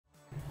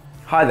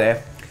Hi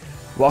there,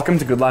 welcome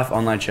to Goodlife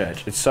Online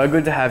Church. It's so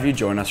good to have you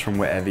join us from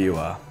wherever you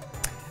are.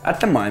 At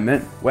the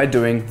moment, we're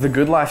doing the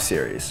Goodlife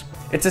series.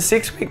 It's a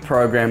 6-week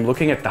program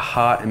looking at the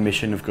heart and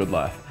mission of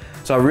Goodlife.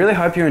 So I really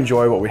hope you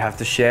enjoy what we have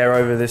to share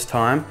over this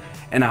time,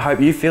 and I hope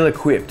you feel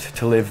equipped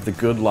to live the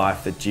good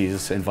life that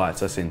Jesus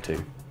invites us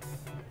into.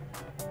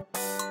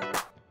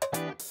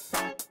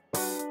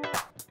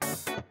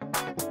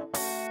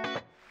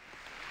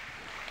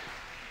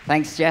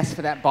 Thanks, Jess,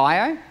 for that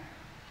bio.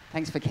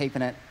 Thanks for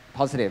keeping it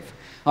positive.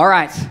 All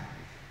right.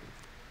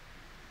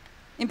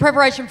 In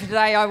preparation for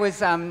today, I was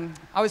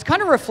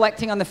kind of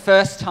reflecting on the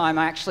first time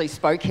I actually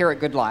spoke here at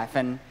Goodlife.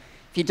 And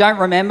if you don't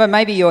remember,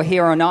 maybe you're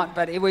here or not,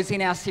 but it was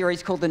in our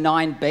series called The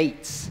 9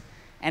 Beats.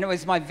 And it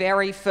was my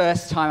very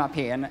first time up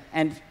here.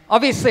 And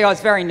obviously I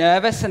was very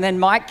nervous. And then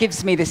Mike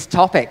gives me this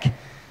topic,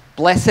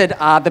 blessed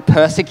are the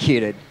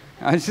persecuted.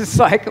 I was just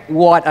like,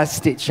 what a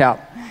stitch up.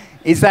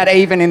 Is that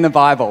even in the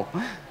Bible?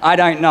 I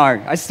don't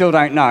know. I still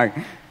don't know.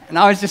 And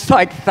I was just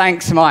like,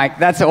 thanks, Mike.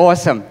 That's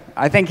awesome.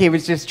 I think he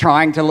was just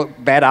trying to look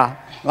better.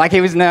 Like,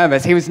 he was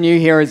nervous. He was new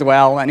here as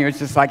well. And he was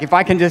just like, if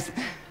I can just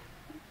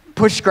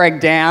push Greg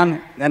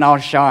down, then I'll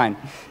shine.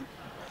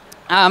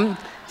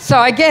 So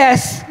I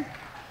guess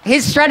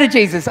his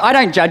strategies is, I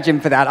don't judge him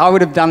for that. I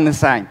would have done the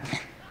same.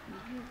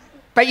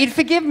 But you'd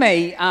forgive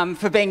me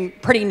for being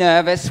pretty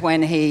nervous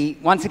when he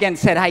once again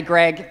said, hey,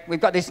 Greg,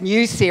 we've got this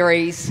new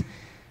series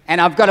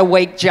and I've got a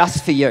week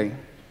just for you.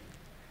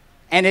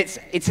 And it's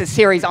a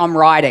series I'm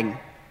writing.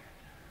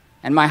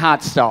 And my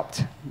heart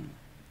stopped.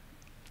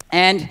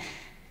 And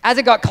as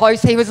it got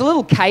close, he was a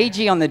little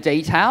cagey on the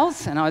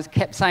details. And I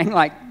kept saying,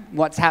 like,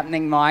 what's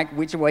happening, Mike?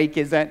 Which week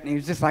is it? And he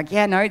was just like,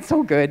 yeah, no, it's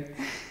all good.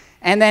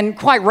 And then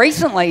quite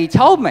recently, he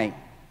told me,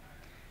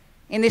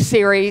 in this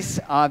series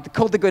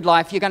called The Good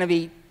Life, you're going to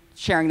be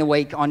sharing the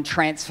week on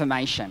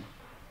transformation.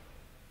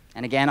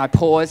 And again, I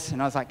paused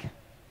and I was like,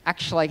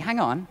 actually,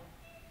 hang on.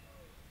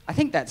 I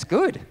think that's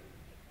good.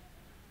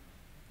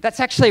 That's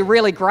actually a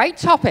really great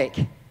topic.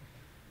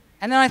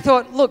 And then I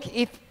thought, look,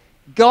 if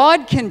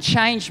God can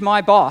change my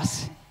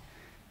boss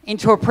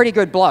into a pretty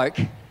good bloke,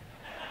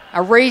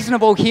 a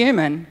reasonable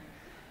human,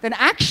 then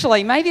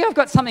actually maybe I've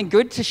got something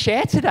good to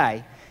share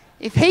today.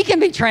 If he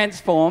can be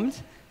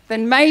transformed,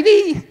 then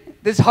maybe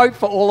there's hope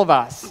for all of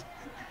us.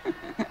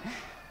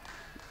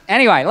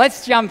 Anyway,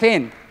 let's jump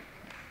in.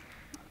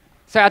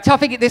 So our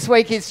topic this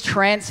week is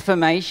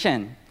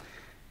transformation.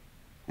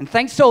 And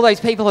thanks to all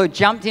those people who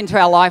jumped into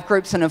our life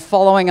groups and are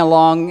following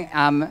along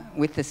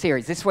with the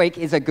series. This week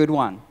is a good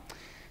one.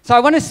 So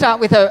I want to start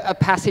with a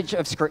passage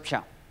of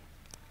Scripture.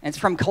 It's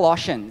from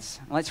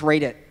Colossians. Let's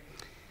read it.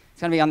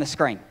 It's going to be on the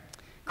screen.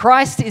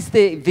 Christ is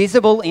the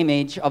visible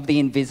image of the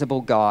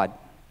invisible God.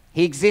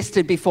 He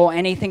existed before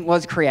anything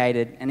was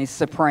created and is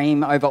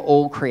supreme over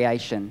all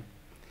creation.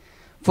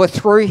 For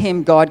through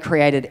him God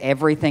created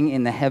everything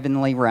in the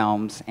heavenly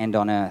realms and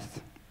on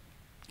earth.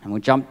 And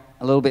we'll jump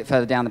a little bit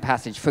further down the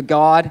passage. For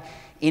God,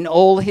 in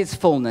all his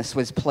fullness,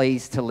 was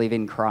pleased to live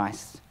in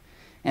Christ.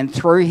 And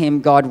through him,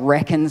 God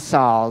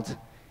reconciled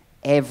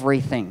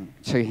everything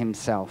to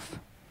himself.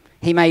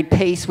 He made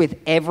peace with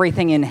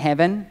everything in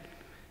heaven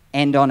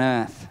and on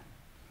earth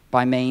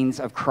by means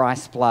of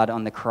Christ's blood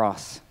on the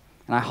cross.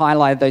 And I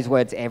highlighted those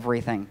words,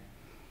 everything.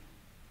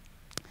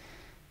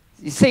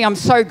 You see, I'm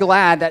so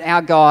glad that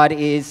our God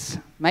is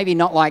maybe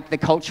not like the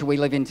culture we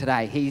live in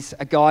today. He's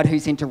a God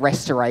who's into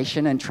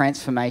restoration and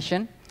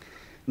transformation.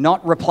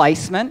 Not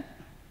replacement,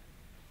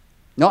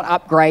 not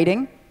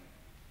upgrading,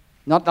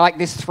 not like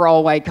this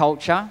throwaway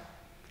culture.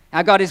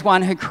 Our God is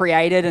one who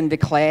created and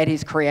declared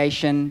his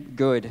creation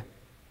good.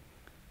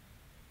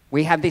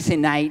 We have this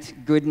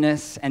innate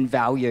goodness and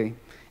value.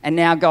 And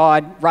now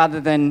God, rather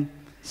than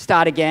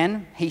start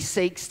again, he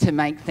seeks to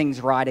make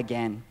things right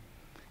again.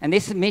 And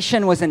this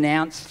mission was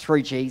announced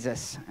through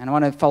Jesus. And I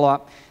want to follow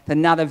up with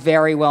another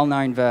very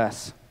well-known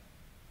verse.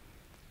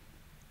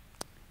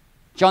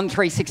 John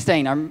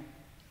 3:16.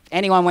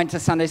 Anyone went to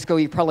Sunday school,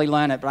 you probably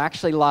learned it, but I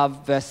actually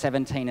love verse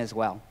 17 as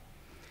well.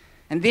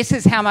 And this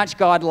is how much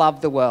God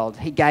loved the world.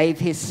 He gave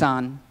his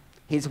son,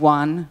 his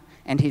one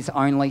and his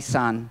only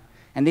son.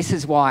 And this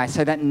is why,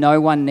 so that no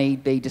one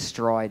need be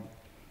destroyed.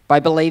 By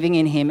believing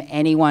in him,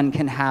 anyone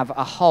can have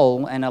a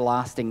whole and a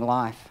lasting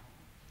life.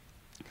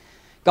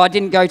 God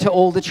didn't go to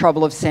all the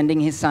trouble of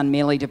sending his son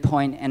merely to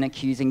point an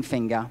accusing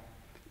finger,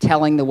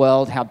 telling the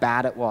world how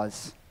bad it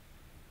was.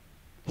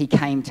 He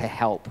came to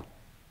help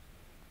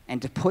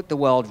and to put the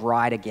world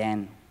right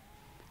again.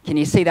 Can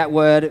you see that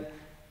word,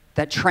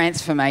 that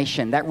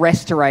transformation, that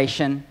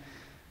restoration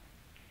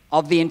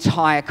of the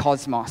entire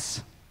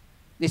cosmos?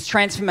 This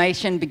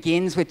transformation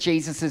begins with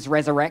Jesus'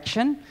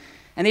 resurrection,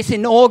 and this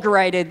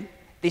inaugurated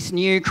this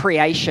new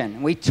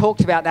creation. We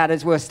talked about that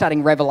as we were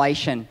studying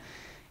Revelation.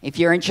 If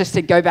you're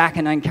interested, go back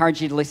and I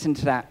encourage you to listen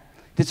to that.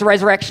 This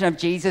resurrection of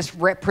Jesus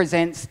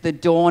represents the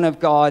dawn of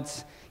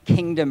God's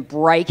kingdom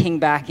breaking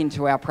back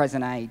into our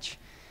present age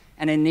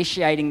and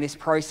initiating this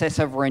process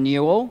of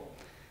renewal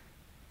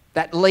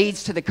that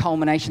leads to the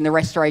culmination, the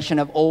restoration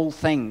of all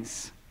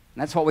things.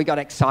 And that's what we got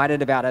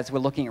excited about as we're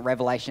looking at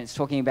Revelation. It's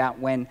talking about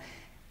when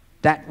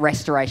that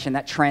restoration,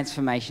 that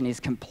transformation is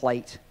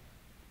complete.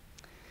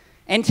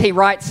 N.T.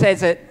 Wright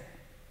says it,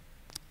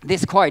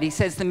 this quote, he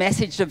says, "The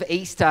message of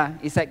Easter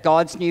is that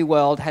God's new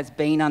world has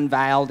been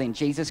unveiled in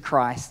Jesus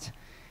Christ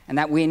and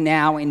that we're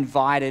now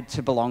invited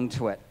to belong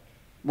to it.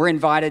 We're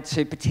invited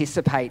to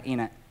participate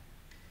in it."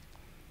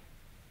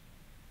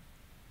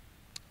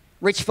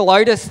 Rich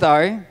Philotas,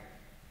 though,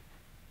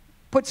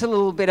 puts a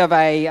little bit of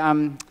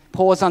a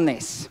pause on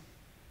this.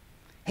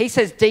 He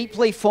says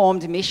deeply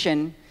formed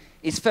mission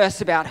is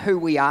first about who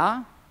we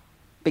are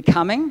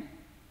becoming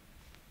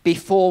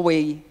before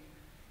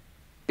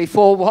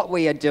what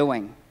we are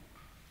doing.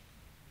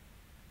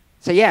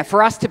 So yeah,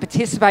 for us to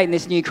participate in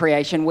this new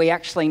creation, we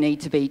actually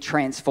need to be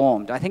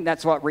transformed. I think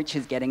that's what Rich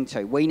is getting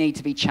to. We need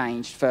to be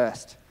changed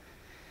first.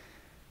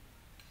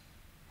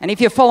 And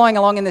if you're following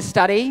along in the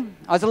study,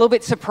 I was a little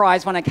bit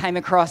surprised when I came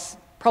across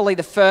probably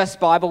the first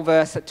Bible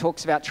verse that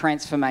talks about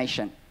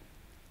transformation.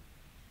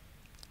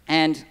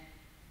 And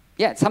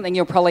yeah, it's something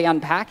you'll probably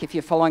unpack if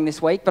you're following this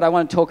week, but I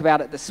want to talk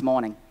about it this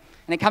morning.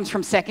 And it comes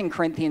from 2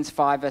 Corinthians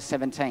 5, verse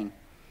 17.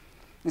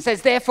 It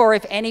says, "Therefore,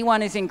 if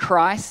anyone is in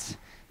Christ,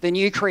 the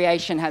new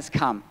creation has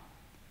come.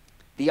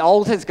 The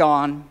old has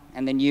gone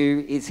and the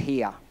new is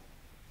here."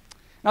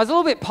 And I was a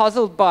little bit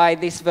puzzled by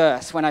this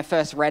verse when I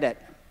first read it.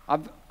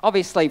 I'm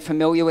obviously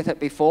familiar with it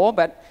before,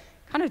 but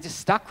kind of just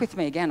stuck with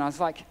me again. I was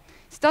like,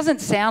 this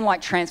doesn't sound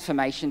like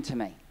transformation to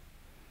me.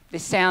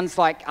 This sounds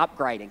like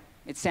upgrading.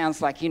 It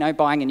sounds like,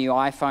 buying a new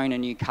iPhone, a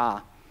new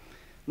car.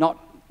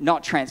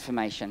 Not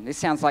transformation. This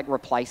sounds like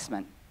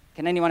replacement.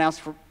 Can anyone else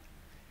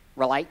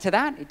relate to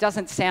that? It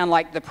doesn't sound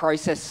like the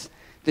process,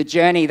 the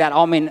journey that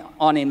I'm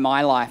on in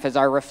my life as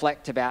I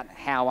reflect about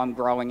how I'm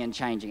growing and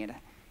changing it.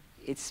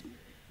 It's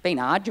been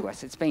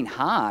arduous. It's been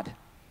hard.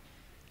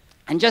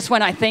 And just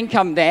when I think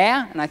I'm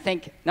there and I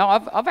think, no,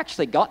 I've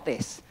actually got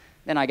this,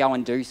 then I go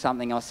and do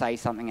something or say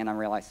something and I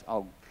realize,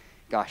 oh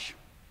gosh,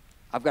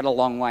 I've got a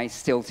long way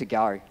still to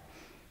go.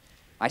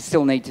 I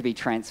still need to be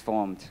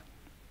transformed.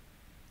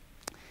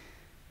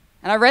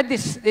 And I read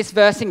this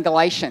verse in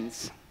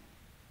Galatians.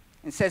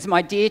 It says,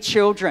 "My dear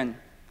children,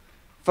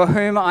 for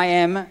whom I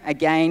am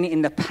again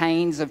in the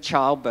pains of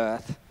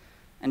childbirth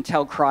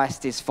until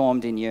Christ is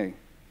formed in you."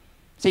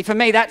 See, for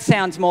me, that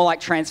sounds more like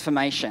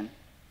transformation.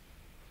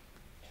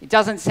 It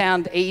doesn't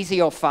sound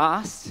easy or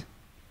fast.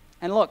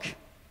 And look,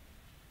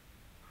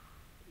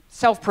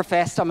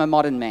 self-professed, I'm a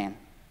modern man,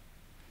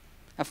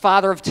 a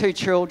father of 2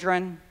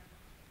 children,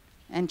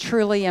 and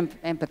truly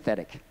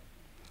empathetic.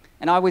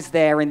 And I was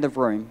there in the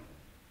room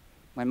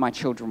when my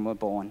children were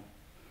born.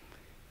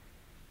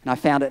 And I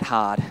found it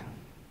hard.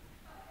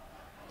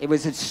 It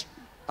was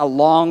a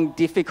long,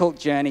 difficult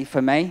journey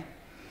for me.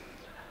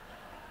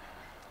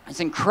 It was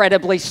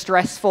incredibly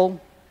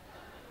stressful.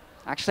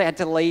 I actually had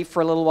to leave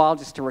for a little while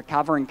just to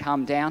recover and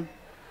calm down.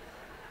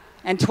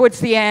 And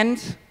towards the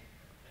end,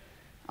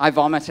 I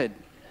vomited.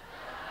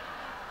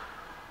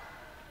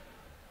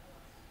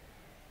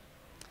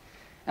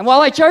 And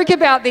while I joke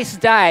about this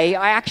day,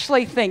 I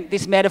actually think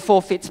this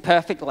metaphor fits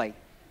perfectly.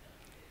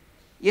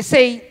 You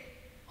see,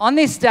 on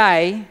this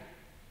day,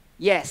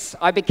 yes,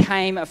 I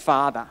became a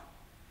father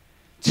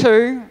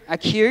to a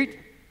cute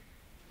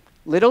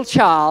little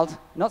child,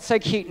 not so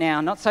cute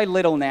now, not so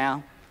little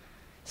now,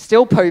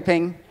 still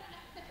pooping,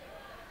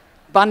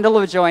 bundle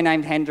of joy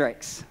named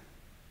Hendrix.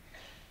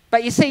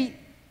 But you see,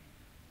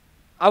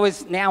 I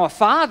was now a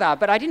father,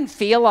 but I didn't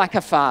feel like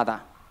a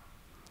father.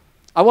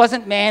 I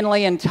wasn't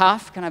manly and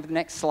tough. Can I have the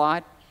next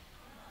slide?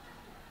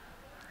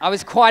 I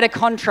was quite a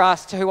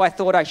contrast to who I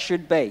thought I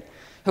should be,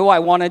 who I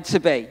wanted to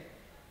be.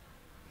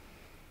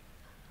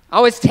 I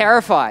was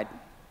terrified.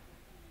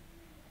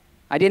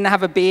 I didn't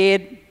have a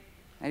beard.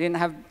 I didn't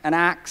have an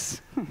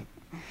axe.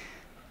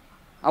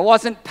 I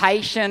wasn't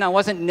patient. I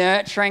wasn't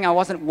nurturing. I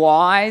wasn't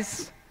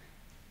wise.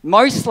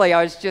 Mostly,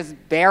 I was just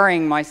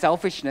bearing my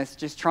selfishness,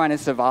 just trying to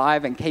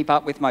survive and keep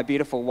up with my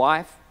beautiful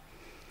wife.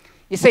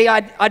 You see,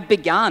 I'd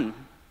begun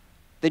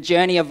the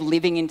journey of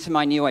living into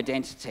my new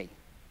identity.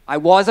 I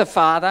was a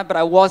father, but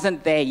I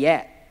wasn't there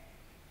yet.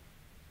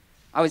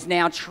 I was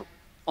now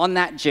on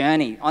that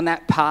journey, on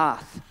that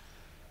path.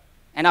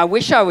 And I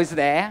wish I was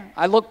there.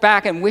 I look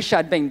back and wish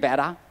I'd been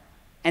better.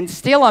 And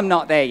still I'm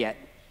not there yet.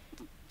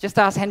 Just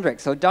ask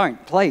Hendrix, or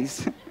don't,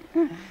 please.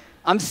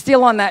 I'm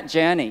still on that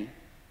journey,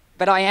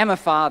 but I am a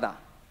father.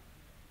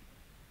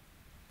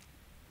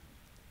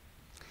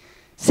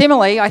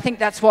 Similarly, I think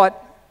that's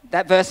what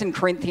that verse in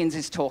Corinthians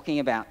is talking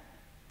about.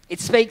 It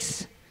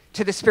speaks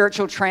to the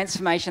spiritual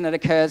transformation that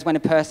occurs when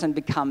a person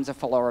becomes a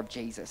follower of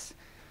Jesus.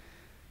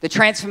 The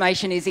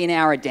transformation is in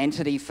our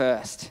identity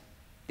first.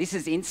 This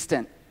is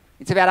instant.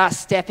 It's about us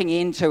stepping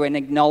into and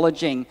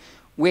acknowledging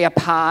we are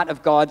part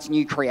of God's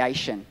new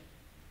creation.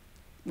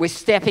 We're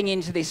stepping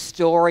into this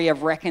story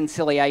of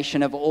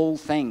reconciliation of all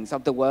things,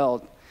 of the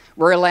world.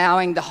 We're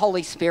allowing the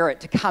Holy Spirit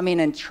to come in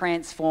and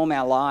transform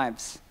our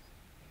lives.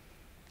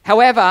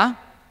 However,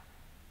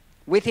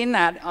 within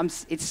that,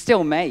 it's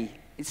still me.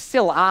 It's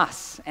still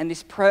us. And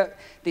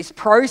this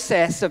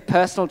process of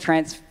personal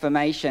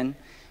transformation,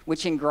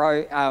 which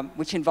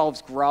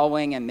involves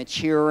growing and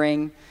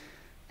maturing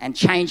and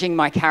changing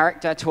my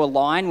character to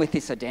align with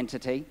this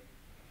identity,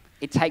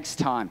 it takes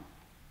time.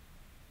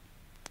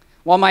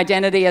 While my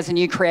identity as a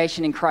new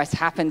creation in Christ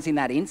happens in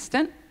that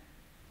instant,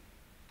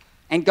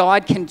 and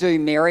God can do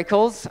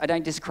miracles, I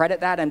don't discredit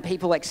that, and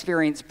people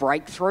experience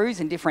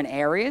breakthroughs in different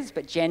areas,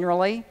 but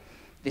generally,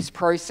 this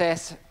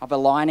process of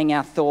aligning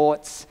our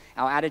thoughts,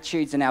 our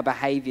attitudes, and our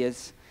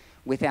behaviors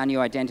with our new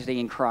identity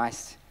in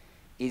Christ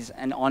is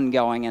an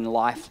ongoing and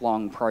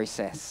lifelong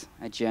process,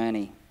 a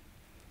journey.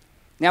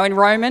 Now in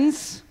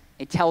Romans,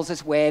 it tells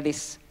us where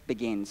this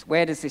begins.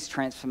 Where does this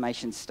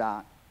transformation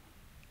start?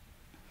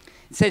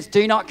 It says,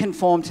 do not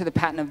conform to the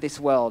pattern of this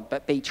world,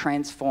 but be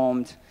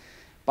transformed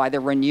by the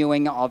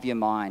renewing of your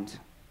mind.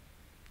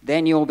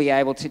 Then you will be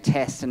able to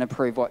test and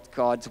approve what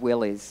God's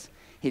will is,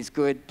 his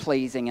good,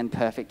 pleasing, and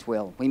perfect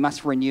will. We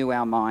must renew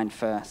our mind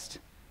first.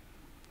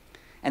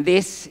 And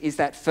this is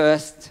that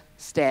first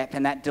step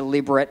and that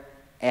deliberate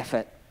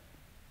effort.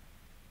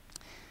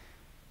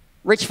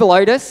 Rich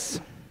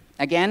Villodas,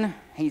 again,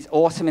 he's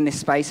awesome in this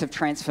space of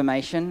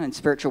transformation and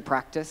spiritual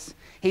practice.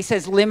 He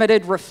says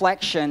limited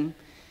reflection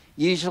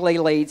usually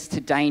leads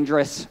to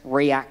dangerous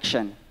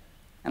reaction.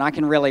 And I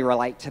can really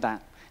relate to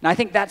that. And I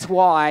think that's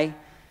why,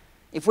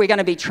 if we're going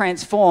to be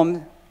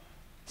transformed,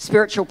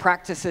 spiritual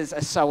practices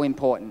are so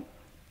important.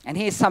 And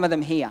here's some of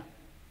them here.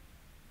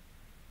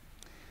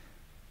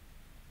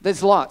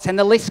 There's lots, and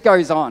the list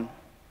goes on.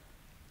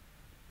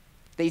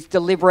 These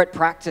deliberate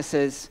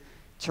practices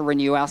to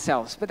renew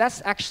ourselves. But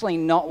that's actually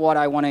not what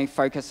I want to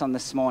focus on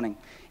this morning.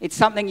 It's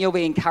something you'll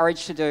be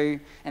encouraged to do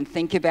and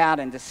think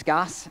about and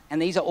discuss,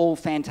 and these are all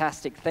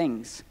fantastic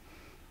things.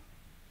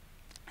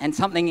 And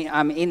something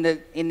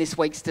in this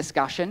week's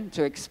discussion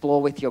to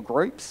explore with your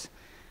groups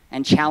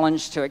and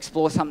challenge to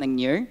explore something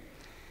new.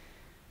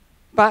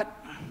 But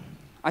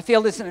I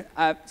feel there's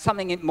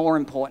something more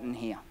important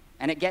here,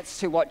 and it gets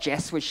to what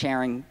Jess was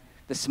sharing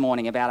this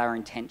morning about our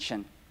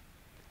intention.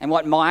 And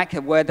what Mike,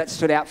 a word that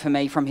stood out for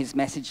me from his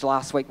message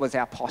last week, was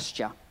our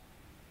posture.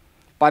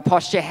 By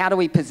posture, how do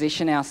we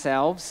position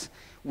ourselves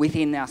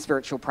within our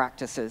spiritual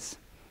practices?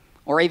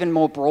 Or even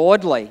more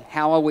broadly,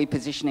 how are we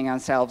positioning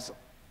ourselves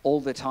all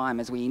the time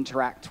as we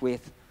interact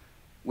with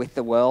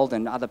the world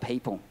and other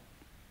people?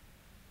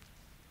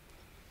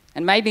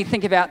 And made me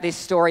think about this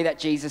story that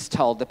Jesus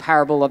told, the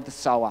parable of the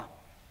sower.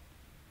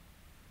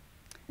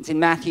 It's in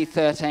Matthew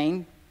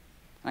 13.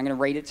 I'm going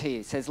to read it to you.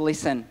 It says,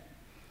 listen,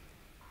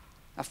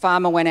 a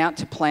farmer went out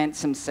to plant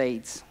some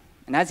seeds.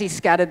 And as he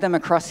scattered them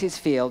across his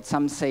field,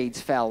 some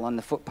seeds fell on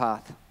the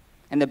footpath,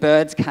 and the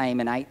birds came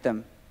and ate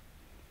them.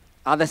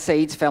 Other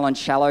seeds fell on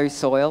shallow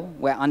soil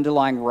with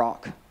underlying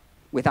rock.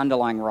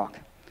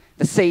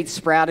 The seeds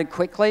sprouted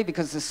quickly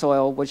because the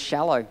soil was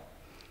shallow,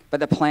 but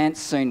the plants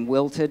soon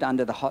wilted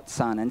under the hot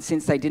sun, and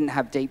since they didn't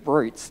have deep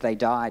roots, they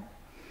died.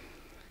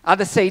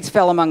 Other seeds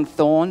fell among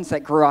thorns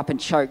that grew up and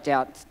choked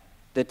out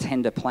the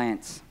tender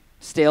plants.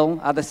 Still,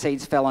 other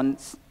seeds fell on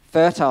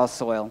fertile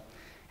soil,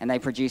 and they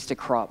produced a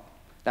crop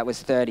that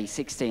was 30,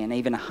 60, and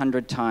even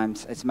 100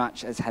 times as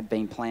much as had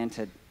been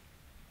planted.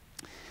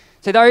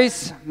 So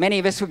many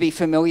of us would be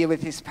familiar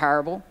with this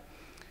parable,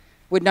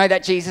 would know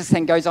that Jesus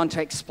then goes on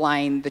to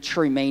explain the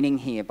true meaning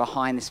here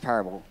behind this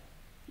parable.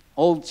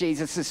 All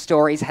Jesus'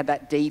 stories had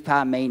that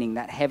deeper meaning,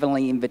 that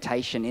heavenly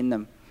invitation in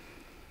them.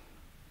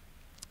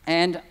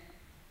 And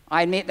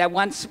I admit that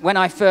when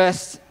I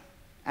first,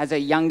 as a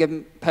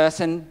younger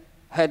person,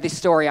 heard this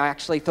story, I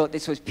actually thought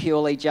this was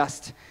purely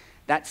just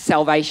that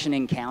salvation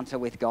encounter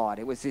with God.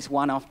 It was this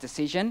one-off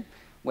decision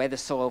where the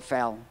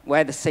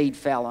seed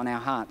fell on our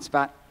hearts.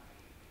 But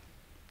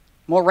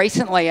more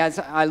recently, as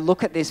I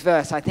look at this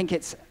verse, I think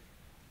it's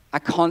a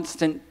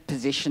constant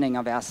positioning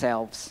of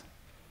ourselves.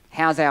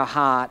 How's our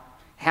heart?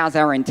 How's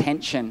our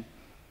intention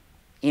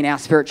in our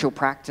spiritual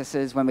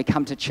practices when we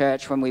come to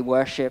church, when we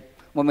worship,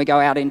 when we go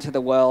out into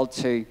the world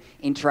to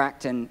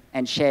interact and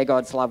share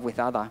God's love with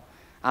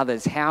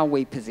others? How are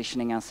we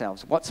positioning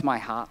ourselves? What's my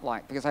heart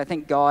like? Because I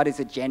think God is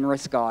a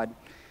generous God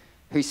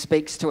who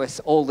speaks to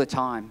us all the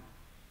time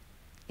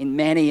in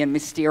many and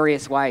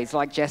mysterious ways,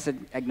 like Jess had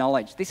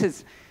acknowledged. This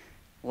is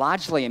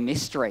largely a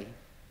mystery.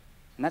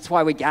 And that's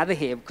why we gather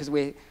here, because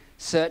we're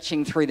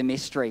searching through the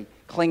mystery,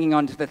 clinging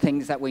on to the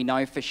things that we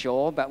know for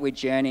sure, but we're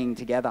journeying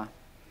together.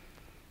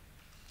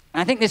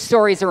 And I think this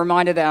story is a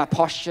reminder that our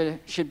posture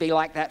should be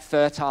like that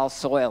fertile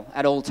soil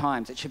at all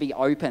times. It should be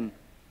open,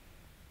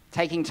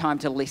 taking time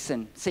to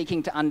listen,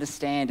 seeking to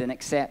understand and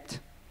accept.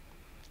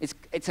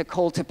 It's a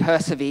call to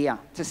persevere,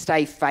 to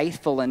stay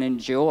faithful and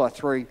endure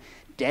through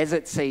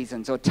desert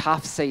seasons or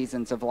tough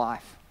seasons of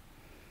life.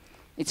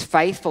 It's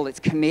faithful,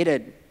 it's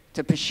committed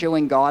to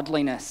pursuing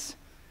godliness,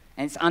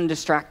 and it's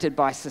undistracted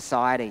by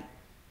society,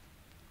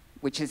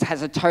 which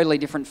has a totally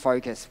different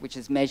focus, which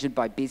is measured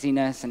by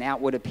busyness and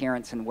outward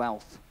appearance and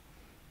wealth.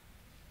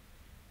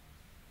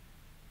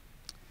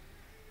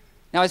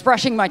 Now, I was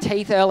brushing my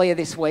teeth earlier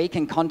this week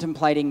and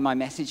contemplating my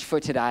message for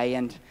today,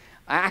 and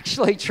I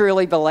actually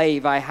truly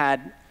believe I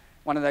had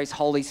one of those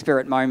Holy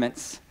Spirit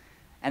moments,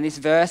 and this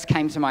verse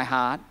came to my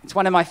heart. It's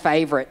one of my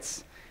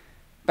favorites,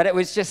 but it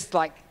was just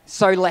like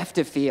so left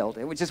of field.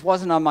 It just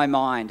wasn't on my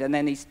mind. And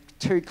then these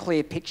two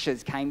clear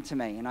pictures came to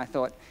me, and I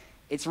thought,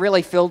 it's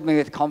really filled me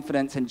with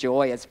confidence and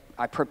joy as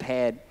I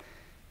prepared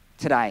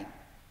today.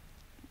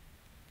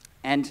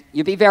 And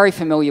you'll be very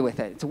familiar with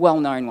it. It's a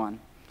well-known one.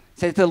 It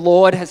says, the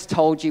Lord has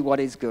told you what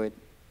is good.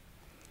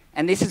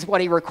 And this is what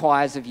he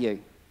requires of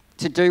you,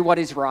 to do what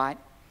is right,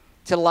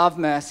 to love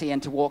mercy,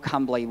 and to walk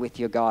humbly with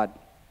your God.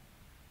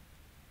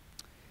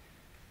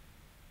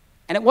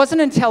 And it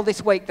wasn't until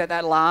this week that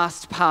that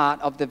last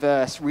part of the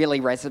verse really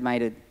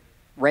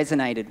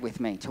resonated with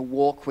me, to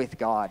walk with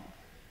God.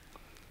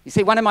 You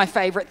see, one of my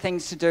favourite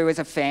things to do as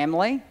a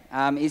family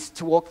is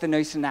to walk the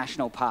Noosa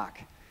National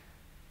Park.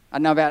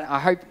 I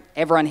hope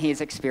everyone here has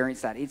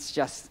experienced that. It's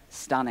just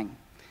stunning.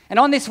 And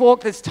on this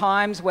walk, there's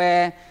times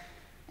where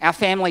our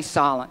family's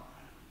silent.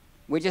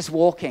 We're just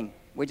walking.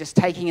 We're just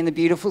taking in the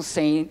beautiful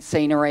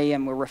scenery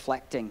and we're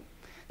reflecting.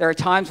 There are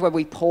times where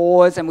we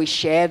pause and we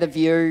share the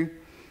view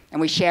and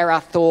we share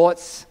our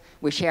thoughts.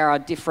 We share our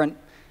different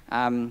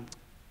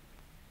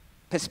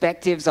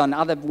perspectives on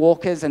other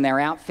walkers and their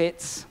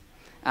outfits.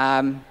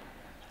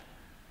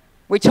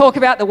 We talk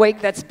about the week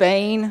that's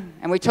been,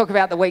 and we talk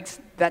about the weeks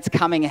that's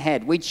coming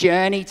ahead. We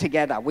journey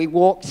together. We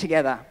walk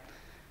together.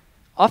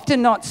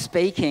 Often not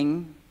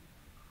speaking,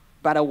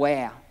 but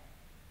aware.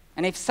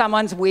 And if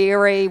someone's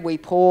weary, we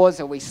pause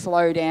or we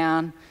slow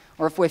down.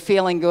 Or if we're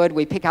feeling good,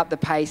 we pick up the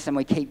pace and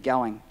we keep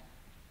going.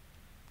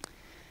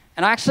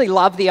 And I actually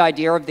love the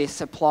idea of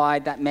this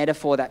applied, that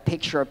metaphor, that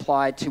picture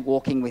applied to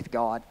walking with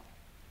God.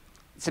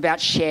 It's about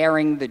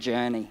sharing the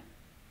journey.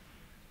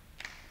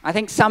 I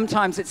think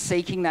sometimes it's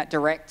seeking that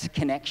direct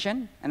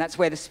connection, and that's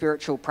where the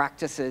spiritual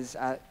practices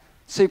are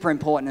super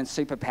important and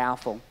super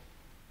powerful.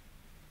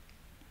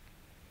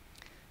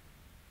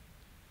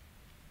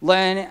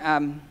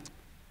 Learning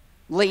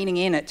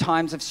in at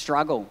times of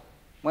struggle.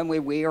 When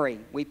we're weary,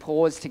 we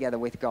pause together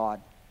with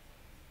God.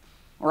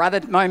 Or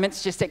other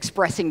moments just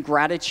expressing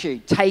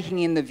gratitude, taking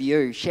in the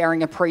view,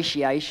 sharing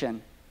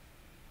appreciation.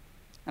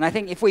 And I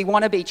think if we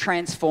want to be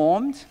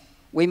transformed,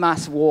 we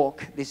must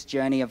walk this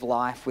journey of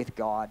life with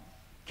God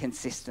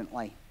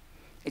consistently.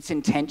 It's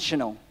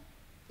intentional.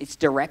 It's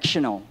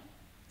directional.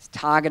 It's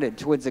targeted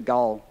towards a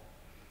goal.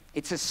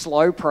 It's a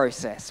slow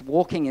process.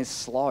 Walking is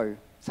slow,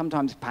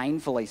 sometimes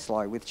painfully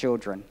slow with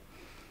children,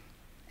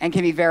 and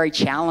can be very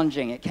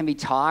challenging. It can be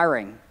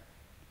tiring.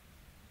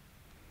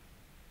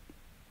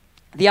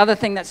 The other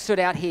thing that stood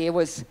out here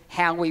was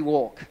how we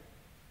walk.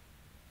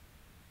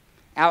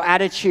 Our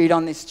attitude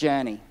on this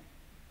journey,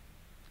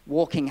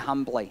 walking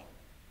humbly.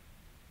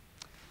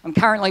 I'm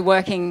currently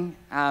working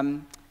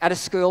at a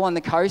school on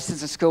the coast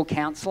as a school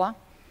counsellor.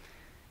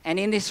 And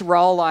in this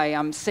role,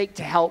 I seek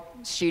to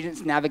help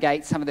students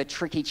navigate some of the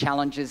tricky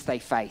challenges they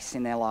face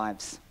in their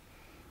lives.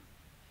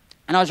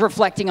 And I was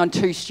reflecting on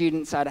two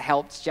students I'd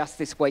helped just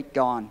this week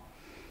gone.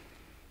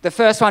 The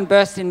first one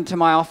burst into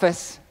my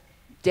office,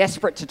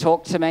 desperate to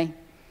talk to me,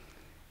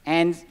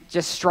 and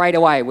just straight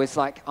away was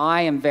like,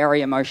 I am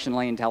very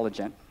emotionally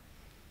intelligent.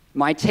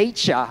 My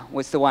teacher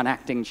was the one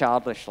acting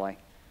childishly.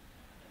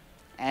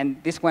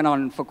 And this went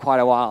on for quite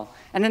a while.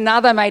 And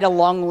another made a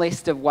long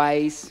list of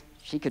ways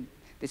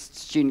this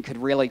student could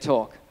really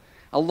talk.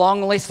 A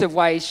long list of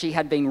ways she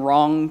had been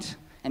wronged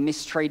and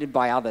mistreated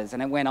by others.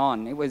 And it went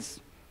on. It was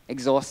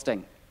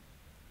exhausting.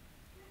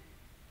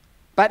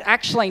 But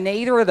actually,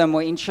 neither of them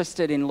were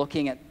interested in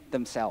looking at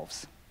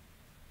themselves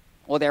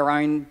or their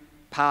own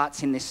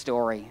parts in this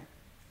story.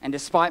 And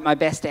despite my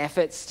best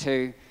efforts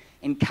to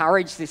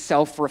encourage this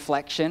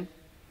self-reflection,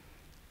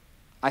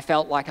 I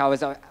felt like I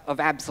was of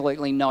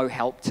absolutely no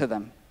help to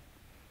them.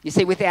 You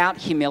see, without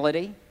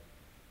humility,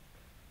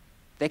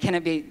 there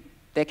can't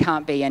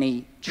be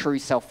any true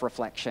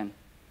self-reflection,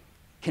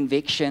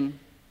 conviction,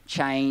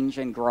 change,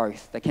 and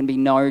growth. There can be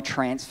no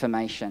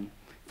transformation.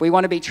 If we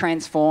want to be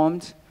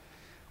transformed,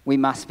 we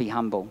must be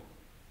humble.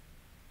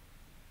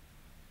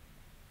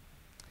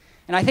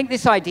 And I think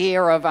this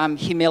idea of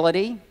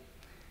humility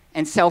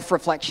and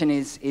self-reflection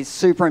is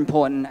super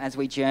important as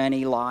we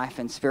journey life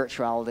and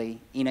spirituality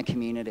in a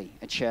community,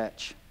 a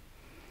church.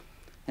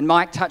 And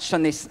Mike touched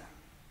on this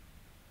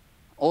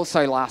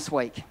also last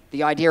week,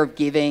 the idea of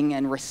giving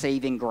and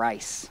receiving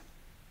grace.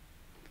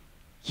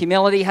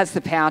 Humility has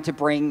the power to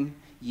bring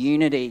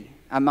unity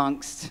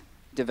amongst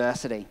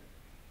diversity.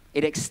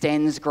 It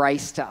extends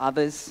grace to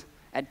others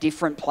at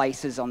different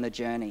places on the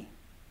journey.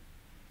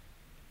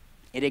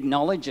 It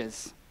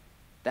acknowledges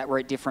that we're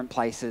at different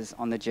places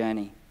on the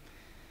journey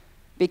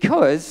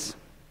because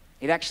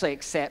it actually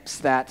accepts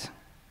that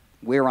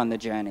we're on the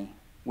journey.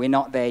 We're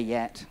not there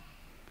yet.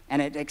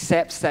 And it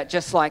accepts that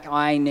just like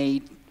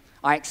I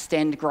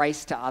extend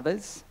grace to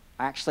others,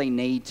 I actually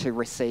need to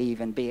receive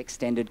and be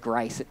extended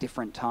grace at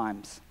different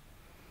times.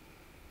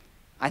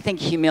 I think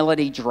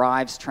humility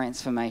drives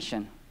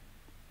transformation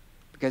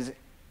because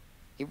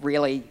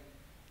it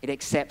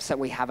accepts that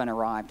we haven't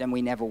arrived and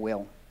we never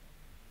will.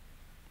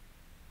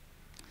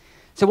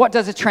 So what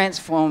does a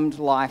transformed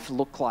life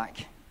look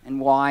like, and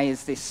why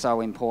is this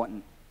so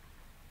important?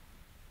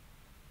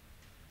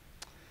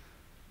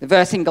 The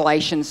verse in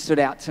Galatians stood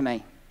out to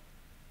me.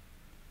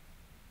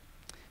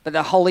 But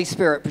the Holy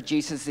Spirit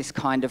produces this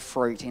kind of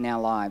fruit in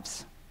our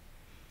lives: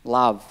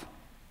 love,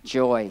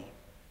 joy,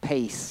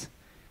 peace,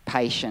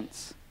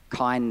 patience,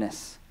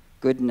 kindness,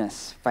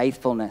 goodness,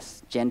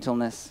 faithfulness,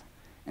 gentleness,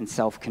 and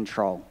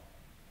self-control.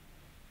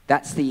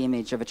 That's the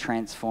image of a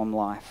transformed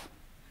life.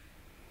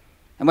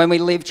 And when we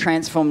live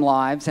transformed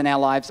lives and our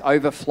lives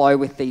overflow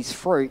with these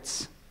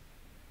fruits,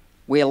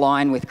 we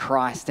align with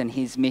Christ and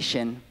his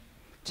mission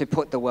to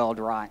put the world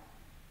right.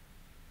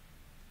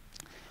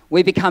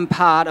 We become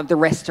part of the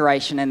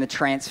restoration and the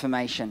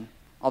transformation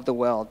of the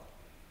world.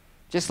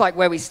 Just like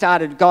where we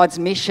started, God's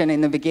mission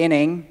in the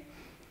beginning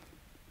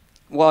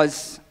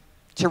was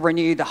to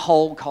renew the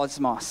whole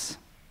cosmos.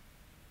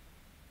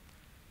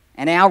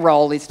 And our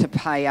role is to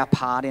play our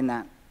part in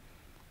that.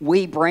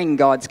 We bring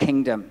God's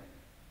kingdom.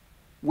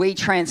 We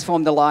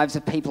transform the lives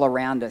of people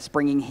around us,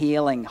 bringing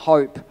healing,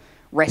 hope,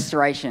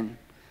 restoration,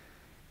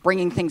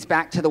 bringing things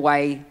back to the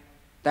way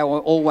they were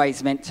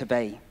always meant to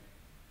be.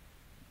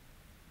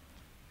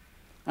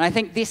 And I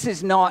think this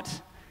is not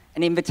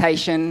an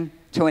invitation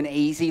to an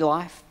easy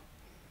life.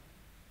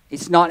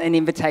 It's not an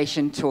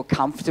invitation to a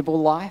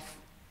comfortable life.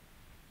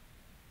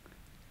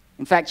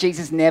 In fact,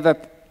 Jesus never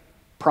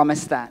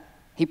promised that.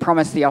 He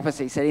promised the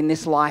opposite. He said, in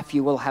this life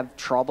you will have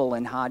trouble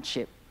and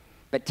hardship,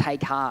 but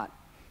take heart,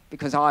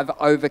 because I've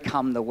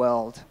overcome the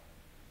world.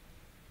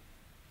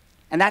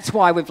 And that's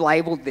why we've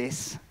labeled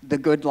this the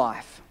good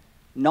life,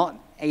 not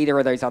either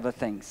of those other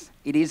things.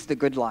 It is the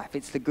good life.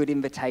 It's the good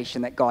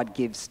invitation that God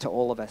gives to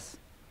all of us.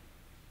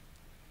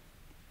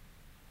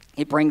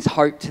 It brings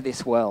hope to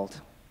this world.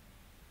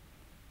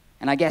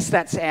 And I guess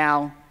that's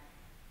our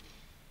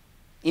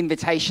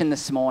invitation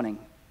this morning,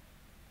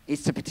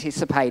 is to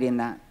participate in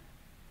that.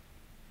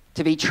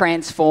 To be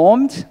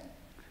transformed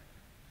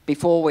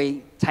before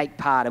we take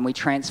part and we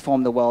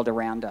transform the world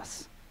around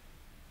us.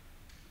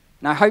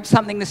 And I hope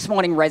something this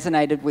morning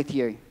resonated with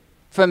you.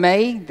 For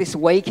me, this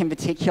week in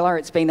particular,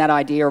 it's been that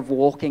idea of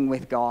walking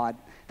with God,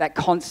 that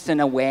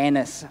constant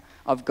awareness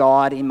of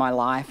God in my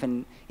life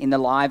and in the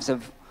lives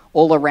of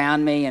all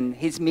around me, and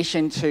his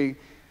mission to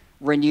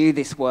renew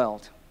this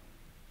world.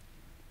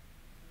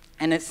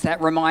 And it's that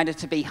reminder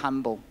to be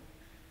humble.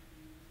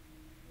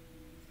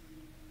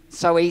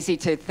 So easy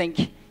to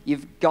think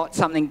you've got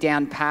something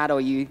down pat,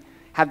 or you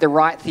have the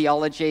right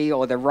theology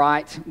or the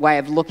right way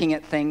of looking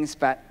at things,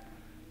 but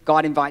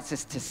God invites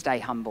us to stay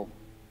humble,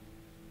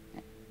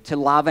 to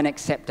love and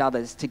accept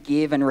others, to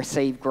give and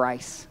receive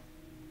grace.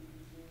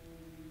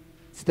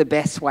 It's the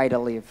best way to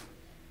live.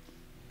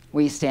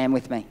 Will you stand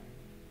with me?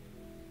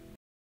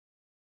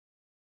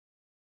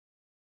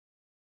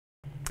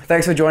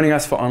 Thanks for joining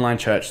us for online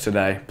church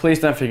today. Please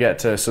don't forget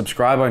to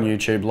subscribe on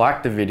YouTube,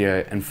 like the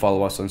video, and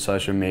follow us on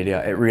social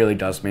media. It really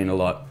does mean a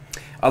lot.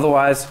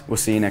 Otherwise, we'll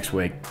see you next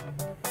week.